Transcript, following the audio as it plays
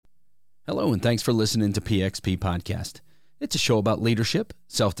Hello, and thanks for listening to PXP Podcast. It's a show about leadership,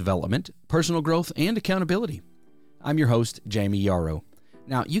 self-development, personal growth, and accountability. I'm your host, Jamie Yarrow.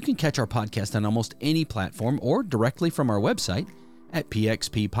 Now, you can catch our podcast on almost any platform or directly from our website at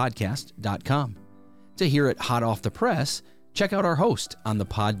pxppodcast.com. To hear it hot off the press, check out our host on the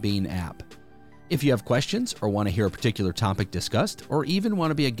Podbean app. If you have questions or want to hear a particular topic discussed, or even want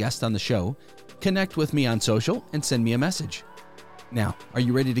to be a guest on the show, connect with me on social and send me a message. Now, are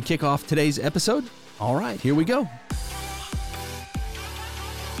you ready to kick off today's episode? All right, here we go.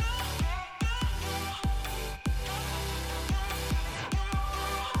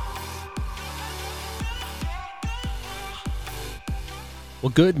 Well,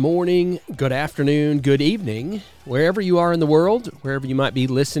 good morning, good afternoon, good evening, wherever you are in the world, wherever you might be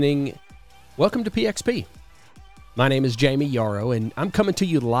listening. Welcome to PXP. My name is Jamie Yarrow, and I'm coming to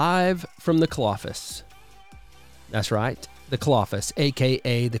you live from the Cloffice. That's right, the Cloffice,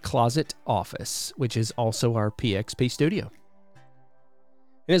 a.k.a. the Closet Office, which is also our PXP studio.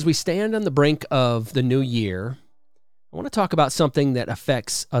 And as we stand on the brink of the new year, I want to talk about something that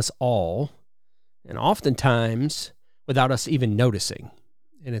affects us all, and oftentimes without us even noticing.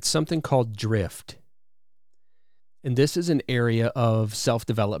 And it's something called drift. And this is an area of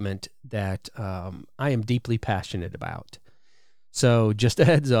self-development that I am deeply passionate about. So just a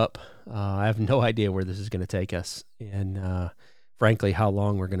heads up, I have no idea where this is going to take us and frankly, how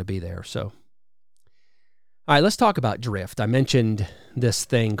long we're going to be there. So, all right, let's talk about drift. I mentioned this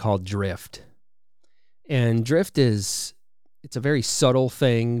thing called drift. And drift it's a very subtle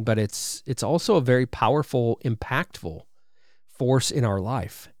thing, but it's also a very powerful, impactful force in our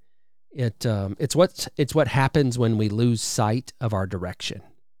life. It's what happens when we lose sight of our direction.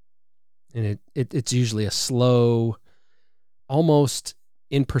 And it's usually a slow, almost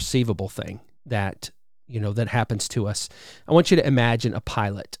imperceivable thing that happens to us. I want you to imagine a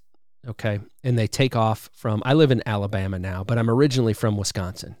pilot, okay? And they take off from, I live in Alabama now, but I'm originally from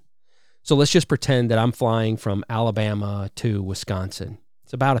Wisconsin. So let's just pretend that I'm flying from Alabama to Wisconsin.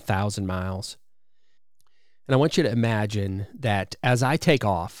 It's about 1,000 miles. And I want you to imagine that as I take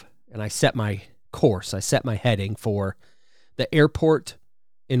off and I set my course, I set my heading for the airport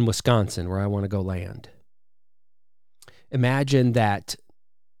in Wisconsin where I want to go land. Imagine that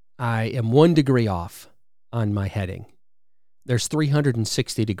I am 1 degree off on my heading. There's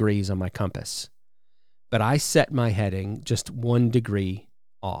 360 degrees on my compass, but I set my heading just 1 degree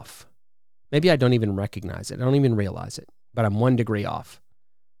off. Maybe I don't even recognize it. I don't even realize it, but I'm 1 degree off.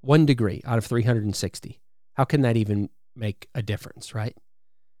 1 degree out of 360. How can that even make a difference, right?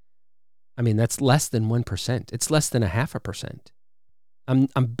 I mean, that's less than 1%. It's less than 0.5%.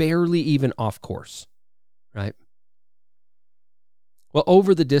 I'm barely even off course, right? Well,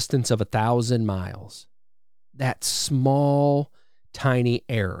 over the distance of 1,000 miles, that small, tiny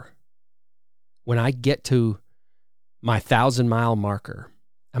error, when I get to my 1,000-mile marker,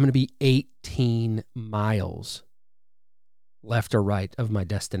 I'm going to be 18 miles left or right of my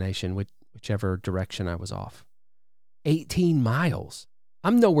destination, whichever direction I was off. 18 miles.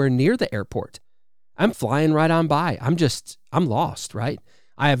 I'm nowhere near the airport. I'm flying right on by. I'm lost, right?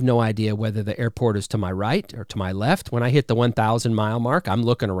 I have no idea whether the airport is to my right or to my left. When I hit the 1,000-mile mark, I'm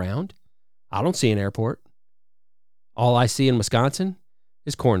looking around. I don't see an airport. All I see in Wisconsin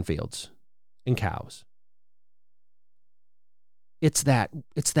is cornfields and cows. It's that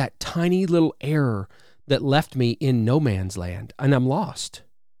tiny little error that left me in no man's land, and I'm lost.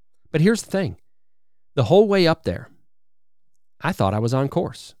 But here's the thing. The whole way up there, I thought I was on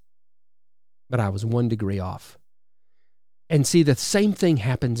course, but I was 1 degree off. And see, the same thing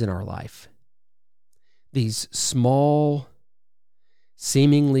happens in our life. These small,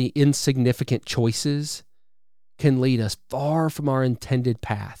 seemingly insignificant choices can lead us far from our intended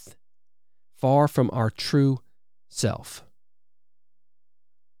path, far from our true self.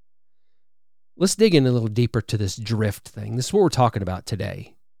 Let's dig in a little deeper to this drift thing. This is what we're talking about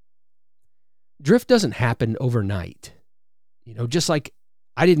today. Drift doesn't happen overnight. Just like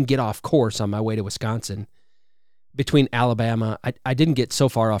I didn't get off course on my way to Wisconsin between Alabama. I didn't get so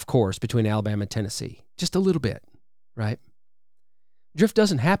far off course between Alabama and Tennessee. Just a little bit, right? Drift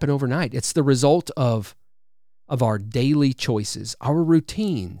doesn't happen overnight. It's the result of our daily choices, our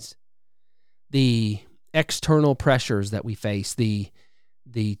routines, the external pressures that we face, the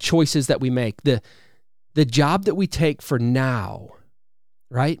choices that we make, the job that we take for now,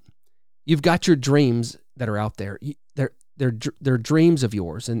 right? You've got your dreams that are out there. They're dreams of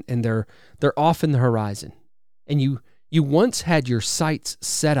yours, and they're off in the horizon. And you once had your sights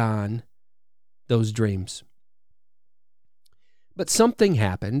set on those dreams. But something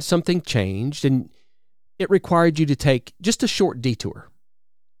happened, something changed, and it required you to take just a short detour.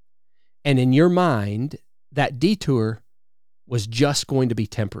 And in your mind, that detour was just going to be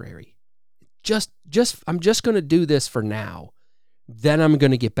temporary. I'm just going to do this for now. Then I'm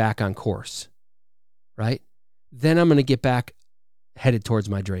going to get back on course, right? Then I'm going to get back headed towards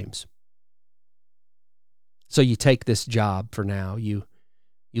my dreams. So you take this job for now. You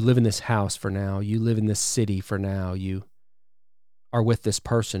live in this house for now. You live in this city for now. You are with this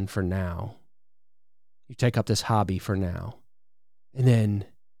person for now. You take up this hobby for now. And then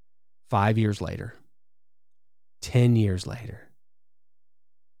 5 years later, 10 years later,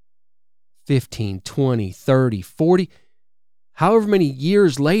 15, 20, 30, 40, however many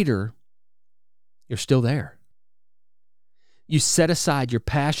years later, you're still there. You set aside your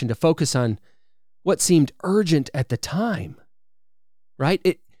passion to focus on what seemed urgent at the time,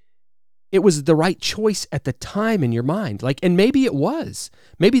 right? It was the right choice at the time in your mind. And maybe it was.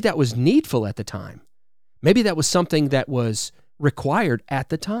 Maybe that was needful at the time. Maybe that was something that was required at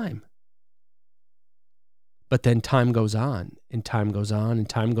the time. But then time goes on, and time goes on, and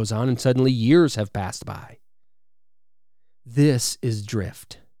time goes on, and suddenly years have passed by. This is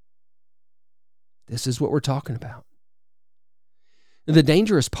drift. This is what we're talking about. The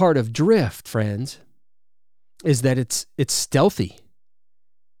dangerous part of drift, friends, is that it's stealthy.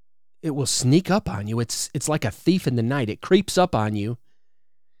 It will sneak up on you. It's like a thief in the night. It creeps up on you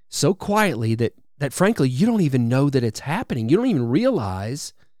so quietly that frankly, you don't even know that it's happening. You don't even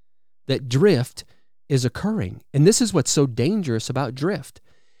realize that drift is occurring. And this is what's so dangerous about drift.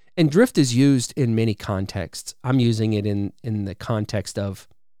 And drift is used in many contexts. I'm using it in the context of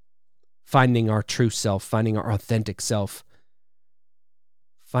finding our true self, finding our authentic self,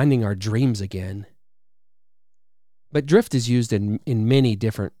 finding our dreams again. But drift is used in many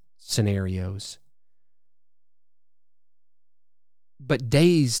different scenarios. But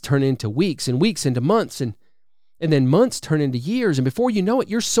days turn into weeks and weeks into months, and then months turn into years. And before you know it,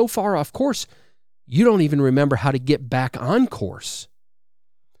 you're so far off course, you don't even remember how to get back on course.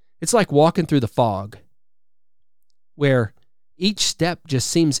 It's like walking through the fog, where each step just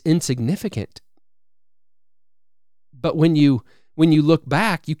seems insignificant. But when you look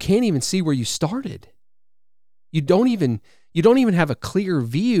back, you can't even see where you started. You don't even have a clear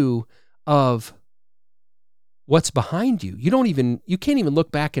view of what's behind you. You can't even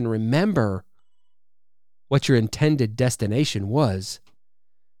look back and remember what your intended destination was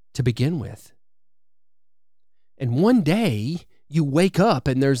to begin with. And one day you wake up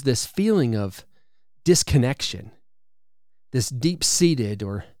and there's this feeling of disconnection, this deep-seated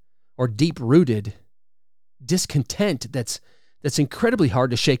or deep-rooted discontent that's incredibly hard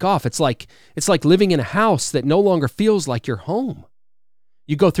to shake off. It's like living in a house that no longer feels like your home.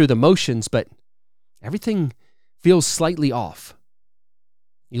 You go through the motions, but everything feels slightly off.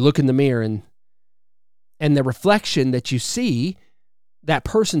 You look in the mirror and the reflection that you see, that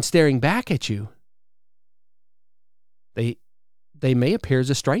person staring back at you, they may appear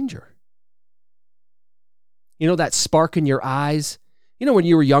as a stranger. You know, that spark in your eyes, you know, when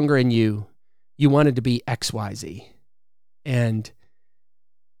you were younger and you wanted to be XYZ, and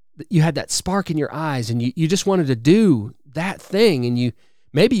you had that spark in your eyes and you just wanted to do that thing, and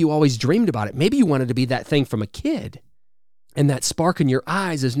maybe you always dreamed about it. Maybe you wanted to be that thing from a kid, and that spark in your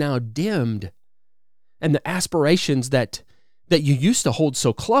eyes is now dimmed, and the aspirations that you used to hold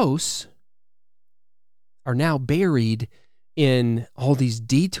so close are now buried in all these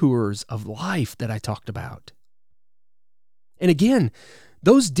detours of life that I talked about. And again,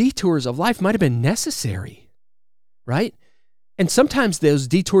 those detours of life might have been necessary, right? And sometimes those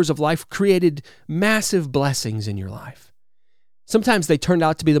detours of life created massive blessings in your life. Sometimes they turned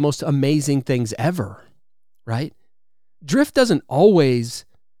out to be the most amazing things ever, right? Drift doesn't always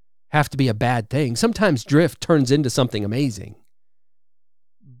have to be a bad thing. Sometimes drift turns into something amazing.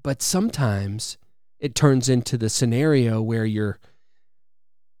 But sometimes it turns into the scenario where you're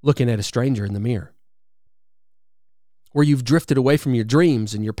looking at a stranger in the mirror, where you've drifted away from your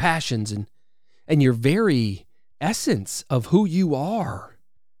dreams and your passions and your very essence of who you are.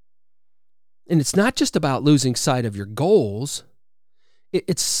 And it's not just about losing sight of your goals.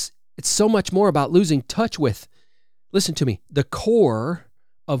 It's so much more about losing touch with, listen to me, the core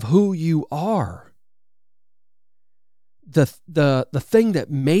of who you are. The thing that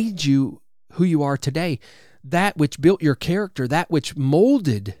made you who you are today, that which built your character, that which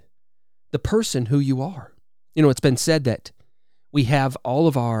molded the person who you are. You know, it's been said that we have all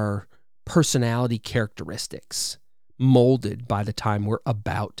of our personality characteristics molded by the time we're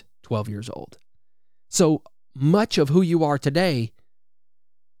about 12 years old. So much of who you are today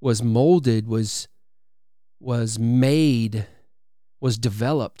was molded, was made, was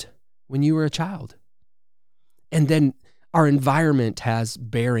developed when you were a child. And then Our environment has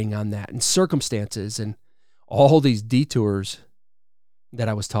bearing on that, and circumstances, and all these detours that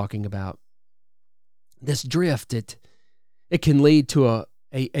I was talking about. This drift, it can lead to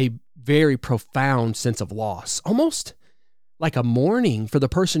a very profound sense of loss, almost like a mourning for the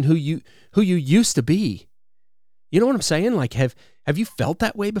person who you used to be. You know what I'm saying? Like, have you felt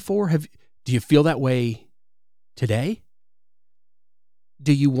that way before? Do you feel that way today?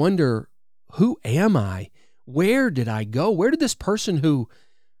 Do you wonder, who am I? Where did I go? Where did this person who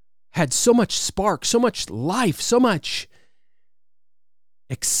had so much spark, so much life, so much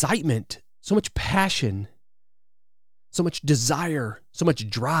excitement, so much passion, so much desire, so much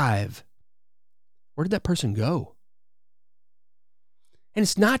drive, where did that person go? And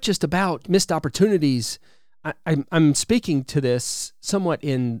it's not just about missed opportunities. I'm speaking to this somewhat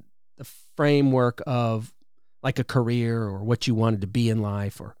in the framework of like a career or what you wanted to be in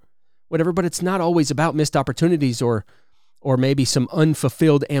life or whatever, but it's not always about missed opportunities or maybe some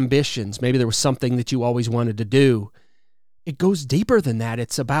unfulfilled ambitions. Maybe there was something that you always wanted to do. It goes deeper than that.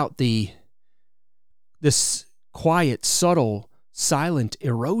 It's about this quiet, subtle, silent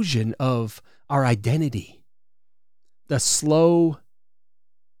erosion of our identity, the slow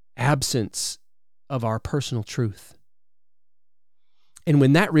absence of our personal truth. And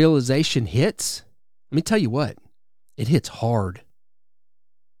when that realization hits, let me tell you what, it hits hard.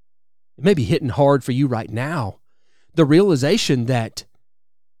 It may be hitting hard for you right now. The realization that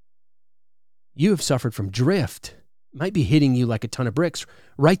you have suffered from drift might be hitting you like a ton of bricks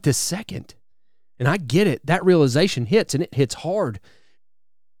right this second. And I get it. That realization hits, and it hits hard.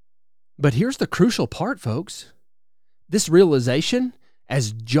 But here's the crucial part, folks. This realization,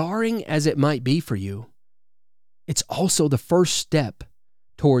 as jarring as it might be for you, it's also the first step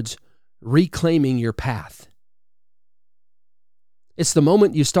towards reclaiming your path. It's the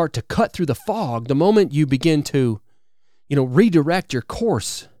moment you start to cut through the fog, the moment you begin to, redirect your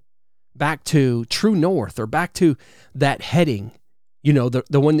course back to true north or back to that heading, the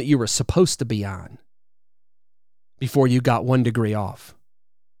one that you were supposed to be on before you got 1 degree off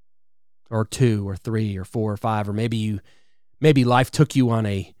or 2 or 3 or 4 or 5, or maybe life took you on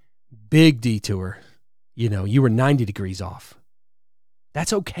a big detour. You were 90 degrees off.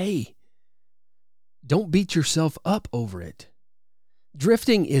 That's okay. Don't beat yourself up over it.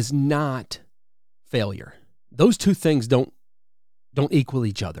 Drifting is not failure. Those two things don't equal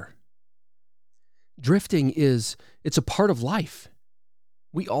each other. Drifting it's a part of life.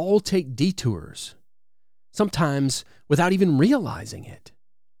 We all take detours, sometimes without even realizing it.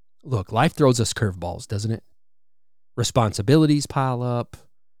 Look, life throws us curveballs, doesn't it? Responsibilities pile up,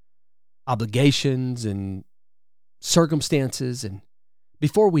 obligations and circumstances, and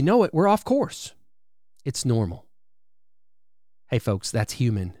before we know it, we're off course. It's normal. Hey, folks, that's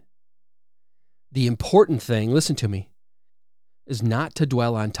human. The important thing, listen to me, is not to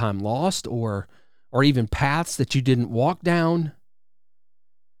dwell on time lost or even paths that you didn't walk down,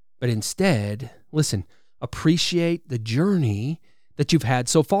 but instead, listen, appreciate the journey that you've had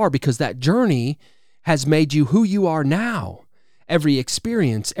so far, because that journey has made you who you are now. Every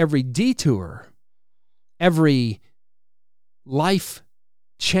experience, every detour, every life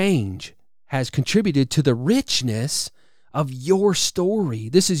change has contributed to the richness of your story.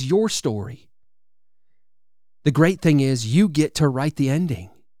 This is your story. The great thing is you get to write the ending.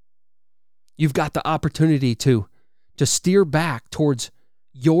 You've got the opportunity to steer back towards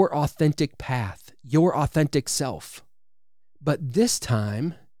your authentic path, your authentic self. But this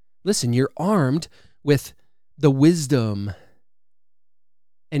time, listen, you're armed with the wisdom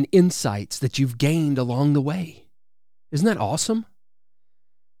and insights that you've gained along the way. Isn't that awesome?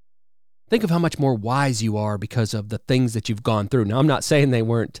 Think of how much more wise you are because of the things that you've gone through. Now, I'm not saying they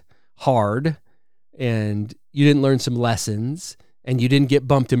weren't hard and you didn't learn some lessons and you didn't get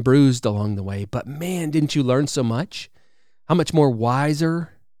bumped and bruised along the way, but man, didn't you learn so much? How much more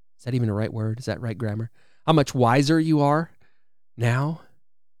wiser, is that even a right word? Is that right grammar? How much wiser you are now?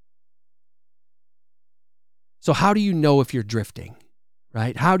 So how do you know if you're drifting,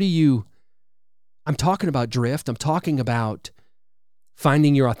 right? I'm talking about drift. I'm talking about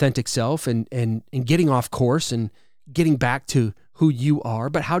finding your authentic self and getting off course and getting back to who you are.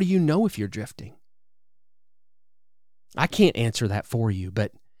 But how do you know if you're drifting? I can't answer that for you,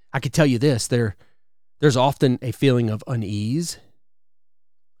 but I could tell you this. There's often a feeling of unease,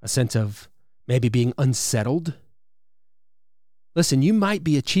 a sense of maybe being unsettled. Listen, you might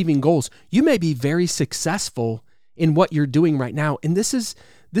be achieving goals. You may be very successful in what you're doing right now. And this is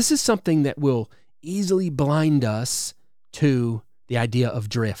something that will easily blind us to the idea of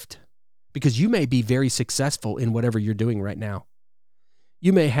drift, because you may be very successful in whatever you're doing right now.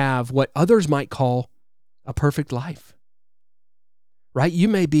 You may have what others might call a perfect life. right? You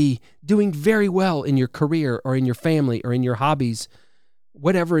may be doing very well in your career or in your family or in your hobbies,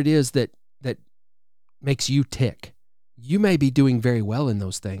 whatever it is that makes you tick. You may be doing very well in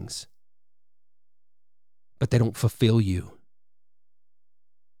those things, but they don't fulfill you.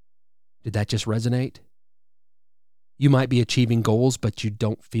 Did that just resonate? You might be achieving goals, but you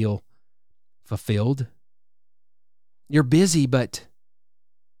don't feel fulfilled. You're busy, but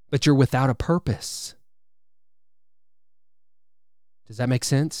you're without a purpose. Does that make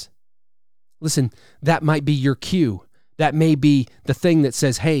sense? Listen, that might be your cue. That may be the thing that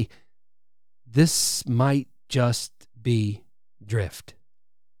says, hey, this might just be drift.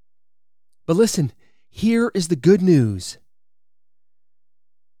 But listen, here is the good news.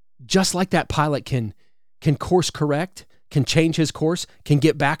 Just like that pilot can course correct, can change his course, can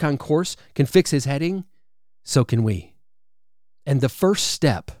get back on course, can fix his heading, so can we. And the first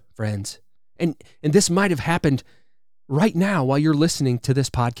step, friends, and this might have happened right now while you're listening to this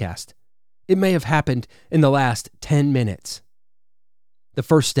podcast. It may have happened in the last 10 minutes. The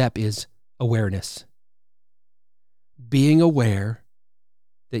first step is awareness. Being aware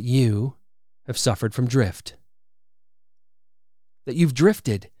that you have suffered from drift. That you've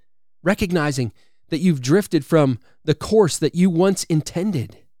drifted. Recognizing that you've drifted from the course that you once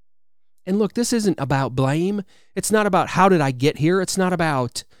intended. And look, this isn't about blame. It's not about how did I get here. It's not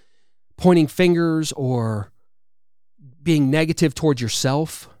about pointing fingers or being negative towards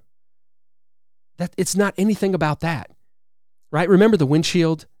yourself. It's not anything about that, right? Remember the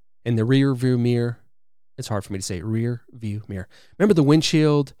windshield and the rear view mirror? It's hard for me to say rear view mirror. Remember the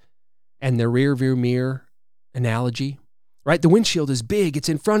windshield and the rear view mirror analogy, right? The windshield is big. It's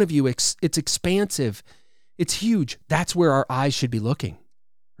in front of you. It's expansive. It's huge. That's where our eyes should be looking,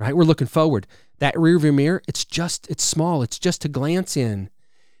 right? We're looking forward. That rear view mirror, it's small. It's just to glance in.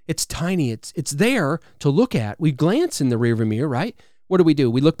 It's tiny. It's there to look at. We glance in the rear view mirror, right? What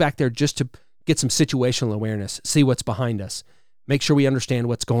do? We look back there just to get some situational awareness, see what's behind us, make sure we understand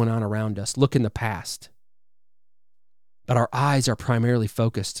what's going on around us, look in the past. But our eyes are primarily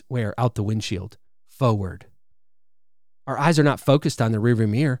focused where? Out the windshield, forward. Our eyes are not focused on the rearview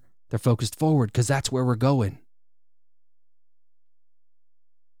mirror. They're focused forward because that's where we're going.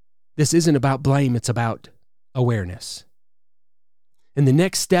 This isn't about blame. It's about awareness. And the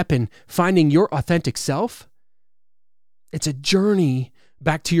next step in finding your authentic self, it's a journey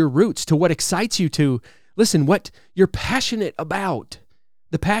back to your roots, to what excites you, to, listen, what you're passionate about.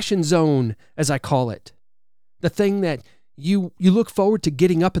 The passion zone, as I call it. The thing that you look forward to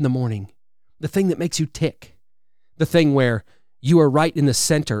getting up in the morning. The thing that makes you tick. The thing where you are right in the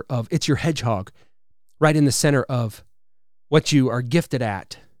center of, it's your hedgehog, right in the center of what you are gifted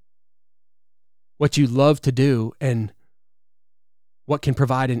at, what you love to do, and what can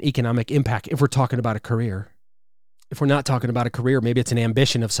provide an economic impact if we're talking about a career. If we're not talking about a career, maybe it's an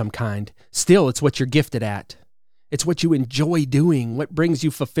ambition of some kind. Still, it's what you're gifted at. It's what you enjoy doing, what brings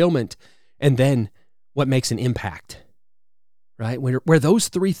you fulfillment, and then what makes an impact, right? Where those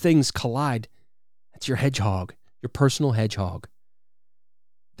three things collide, that's your hedgehog, your personal hedgehog.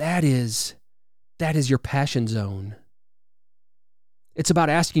 That is your passion zone. It's about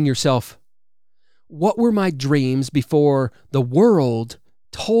asking yourself, what were my dreams before the world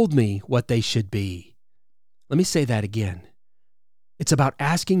told me what they should be? Let me say that again. It's about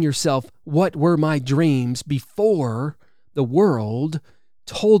asking yourself, what were my dreams before the world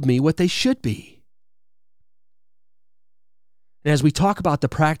told me what they should be? And as we talk about the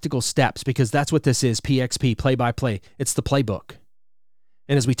practical steps, because that's what this is, PXP, play-by-play, it's the playbook.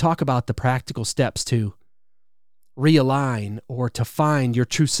 And as we talk about the practical steps to realign or to find your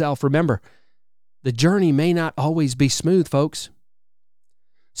true self, remember, the journey may not always be smooth, folks.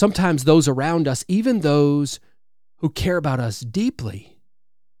 Sometimes those around us, even those who care about us deeply,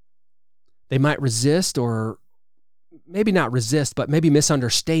 they might resist, or maybe not resist, but maybe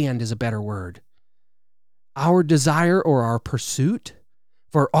misunderstand is a better word. Our desire or our pursuit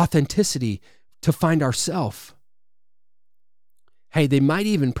for authenticity, to find ourself. Hey, they might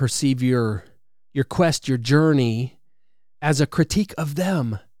even perceive your quest, your journey, as a critique of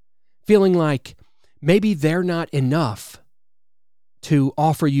them, feeling like maybe they're not enough to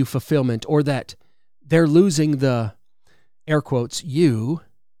offer you fulfillment, or that they're losing the, air quotes, you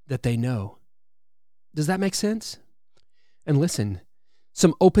that they know. Does that make sense? And listen,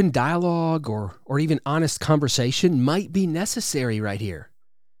 some open dialogue or even honest conversation might be necessary right here.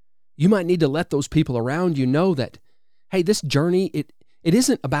 You might need to let those people around you know that, hey, this journey, it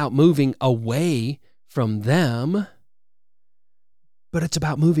isn't about moving away from them, but it's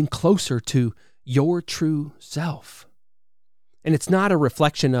about moving closer to your true self. And it's not a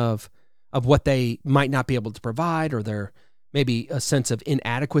reflection of what they might not be able to provide, or their maybe a sense of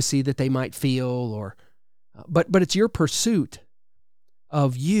inadequacy that they might feel, or but it's your pursuit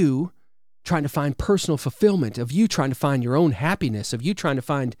of you trying to find personal fulfillment, of you trying to find your own happiness, of you trying to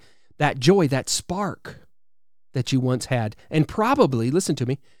find that joy, that spark that you once had. And probably, listen to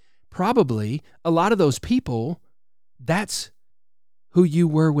me, probably a lot of those people, that's who you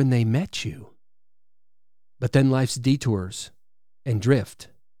were when they met you. But then life's detours and drift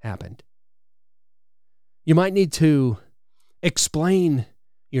happened. You might need to explain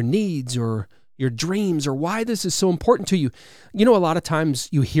your needs or your dreams or why this is so important to you. You know, a lot of times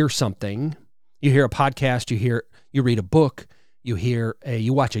you hear something, you hear a podcast, you read a book, you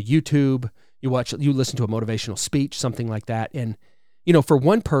watch a YouTube, you listen to a motivational speech, something like that. And, you know, for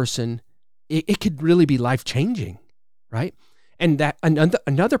one person, it could really be life-changing, right? And that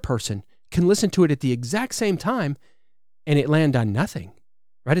another person can listen to it at the exact same time and it land on nothing,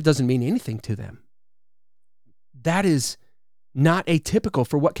 right? It doesn't mean anything to them. That is not atypical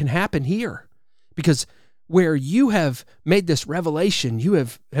for what can happen here, because where you have made this revelation, you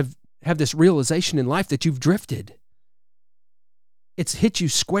have this realization in life that you've drifted. It's hit you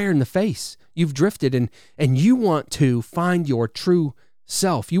square in the face. You've drifted and you want to find your true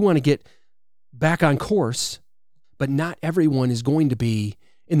self. You want to get back on course, but not everyone is going to be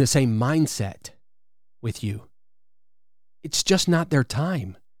in the same mindset with you. It's just not their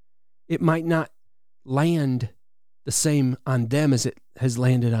time. It might not land the same on them as it has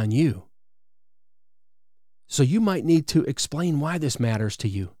landed on you. So you might need to explain why this matters to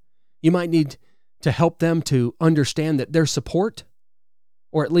you. You might need to help them to understand that their support,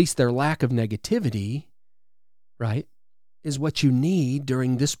 or at least their lack of negativity, right, is what you need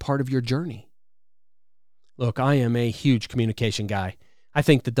during this part of your journey. Look, I am a huge communication guy. I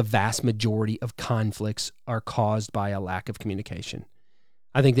think that the vast majority of conflicts are caused by a lack of communication.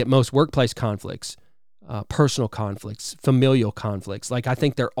 I think that most workplace conflicts, personal conflicts, familial conflicts, like I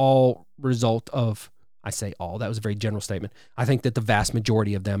think they're all result of, I say all, that was a very general statement. I think that the vast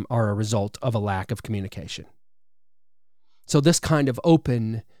majority of them are a result of a lack of communication. So this kind of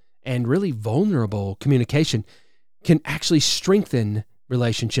open and really vulnerable communication can actually strengthen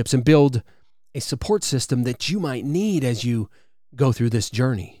relationships and build a support system that you might need as you go through this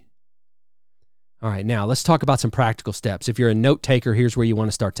journey. All right, now let's talk about some practical steps. If you're a note taker, here's where you want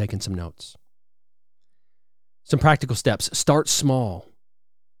to start taking some notes. Some practical steps. Start small,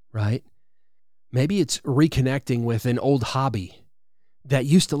 right? Maybe it's reconnecting with an old hobby that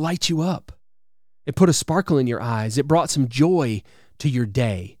used to light you up. It put a sparkle in your eyes. It brought some joy to your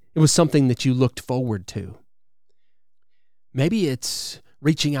day. It was something that you looked forward to. Maybe it's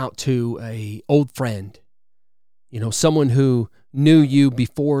reaching out to an old friend, you know, someone who knew you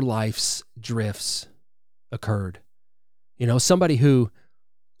before life's drifts occurred. You know, somebody who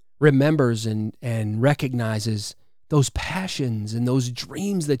remembers and recognizes those passions and those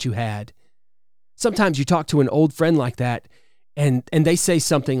dreams that you had. Sometimes you talk to an old friend like that and they say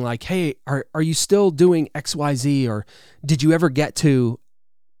something like, hey, are you still doing XYZ, or did you ever get to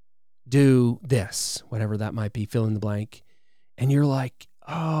do this, whatever that might be, fill in the blank. And you're like,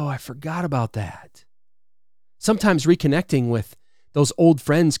 oh, I forgot about that. Sometimes reconnecting with those old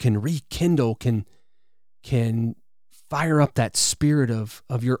friends can rekindle, can fire up that spirit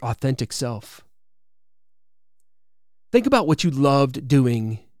of your authentic self. Think about what you loved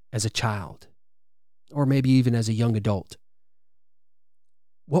doing as a child, or maybe even as a young adult.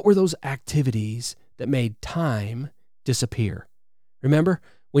 What were those activities that made time disappear? Remember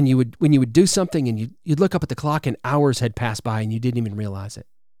when you would do something and you'd look up at the clock and hours had passed by and you didn't even realize it?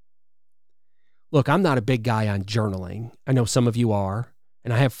 Look, I'm not a big guy on journaling. I know some of you are,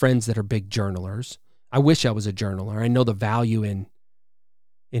 and I have friends that are big journalers. I wish I was a journaler. I know the value in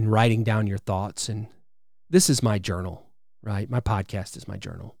writing down your thoughts, and this is my journal, right? My podcast is my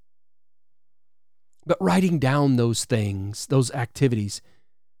journal. But writing down those things, those activities,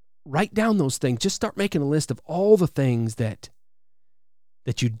 write down those things. Just start making a list of all the things that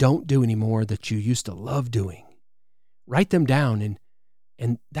you don't do anymore that you used to love doing. Write them down,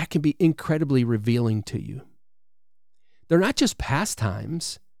 and that can be incredibly revealing to you. They're not just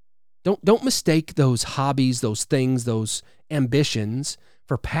pastimes. Don't mistake those hobbies, those things, those ambitions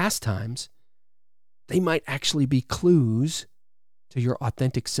for pastimes. They might actually be clues to your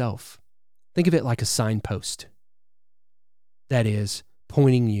authentic self. Think of it like a signpost. That is,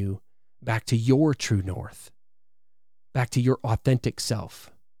 pointing you back to your true north, back to your authentic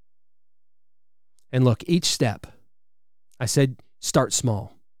self. And look, each step, I said start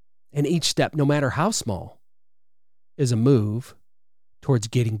small. And each step, no matter how small, is a move towards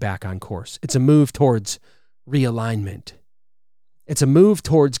getting back on course. It's a move towards realignment. It's a move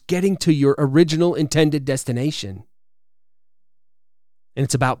towards getting to your original intended destination. And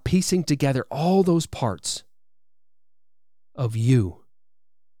it's about piecing together all those parts of you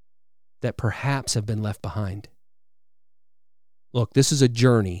that perhaps have been left behind. Look, this is a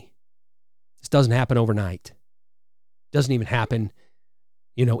journey. This doesn't happen overnight. It doesn't even happen,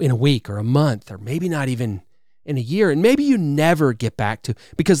 in a week or a month or maybe not even in a year. And maybe you never get back to,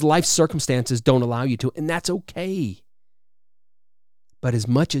 because life circumstances don't allow you to, and that's okay. But as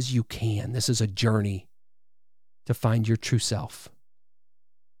much as you can, this is a journey to find your true self.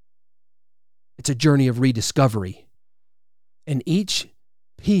 It's a journey of rediscovery. And each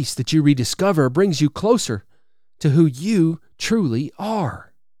piece that you rediscover brings you closer to who you truly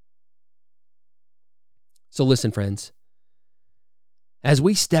are. So listen, friends, as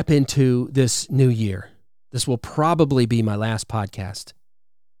we step into this new year, this will probably be my last podcast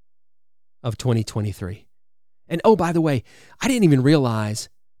of 2023. And oh, by the way, I didn't even realize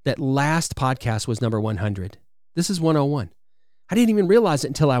that last podcast was number 100. This is 101. I didn't even realize it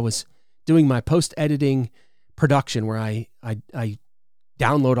until I was doing my post-editing production where I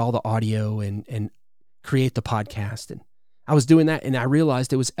download all the audio and create the podcast. And I was doing that and I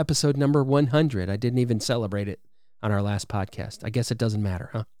realized it was episode number 100. I didn't even celebrate it on our last podcast. I guess it doesn't matter,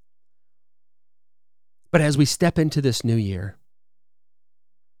 huh? But as we step into this new year,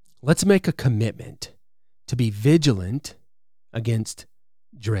 let's make a commitment to be vigilant against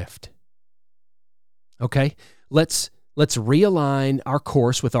drift. Okay? Let's realign our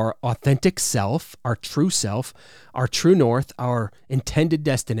course with our authentic self, our true north, our intended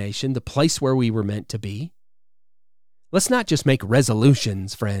destination, the place where we were meant to be. Let's not just make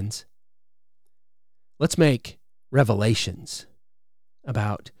resolutions, friends. Let's make revelations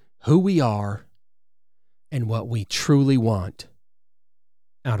about who we are and what we truly want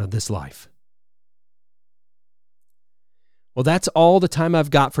out of this life. Well, that's all the time I've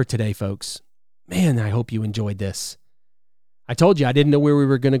got for today, folks. Man, I hope you enjoyed this. I told you I didn't know where we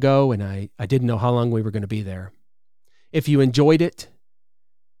were going to go, and I didn't know how long we were going to be there. If you enjoyed it,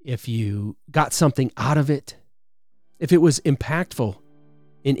 if you got something out of it, if it was impactful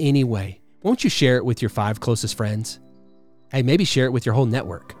in any way, won't you share it with your 5 closest friends? Hey, maybe share it with your whole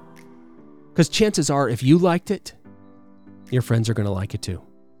network. Because chances are, if you liked it, your friends are going to like it too.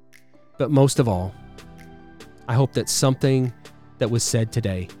 But most of all, I hope that something that was said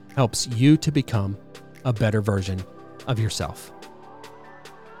today helps you to become a better version of yourself.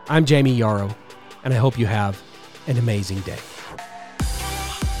 I'm Jamie Yarrow, and I hope you have an amazing day.